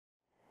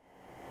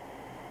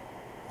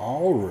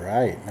All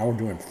right, now we're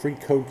doing free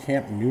code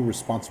camp, new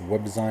responsive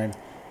web design.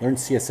 Learn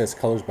CSS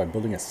colors by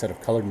building a set of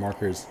colored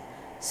markers,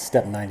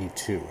 step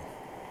 92.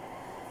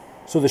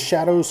 So the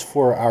shadows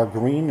for our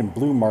green and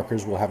blue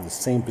markers will have the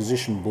same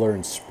position, blur,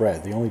 and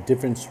spread. The only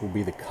difference will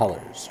be the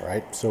colors,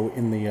 right? So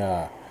in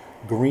the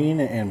green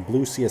and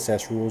blue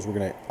CSS rules, we're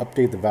going to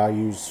update the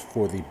values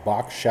for the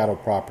box shadow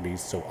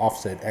properties. So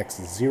offset X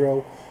is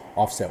 0,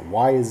 offset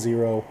Y is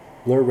 0,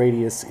 blur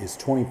radius is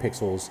 20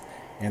 pixels,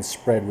 and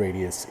spread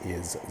radius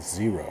is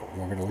 0.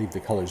 We're going to leave the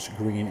colors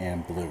green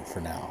and blue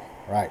for now.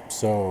 Right,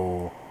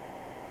 so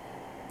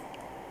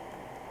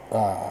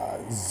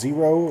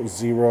 0,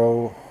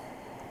 0,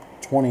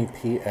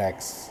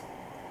 20px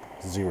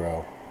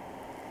 0.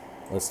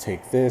 Let's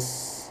take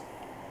this,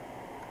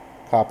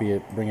 copy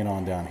it, bring it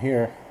on down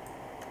here,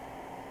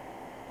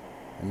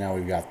 and now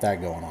we've got that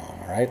going on.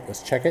 All right,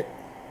 let's check it.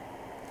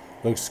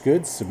 Looks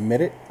good. Submit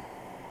it.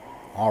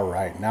 All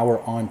right, now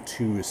we're on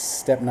to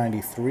step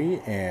 93,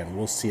 and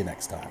we'll see you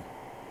next time.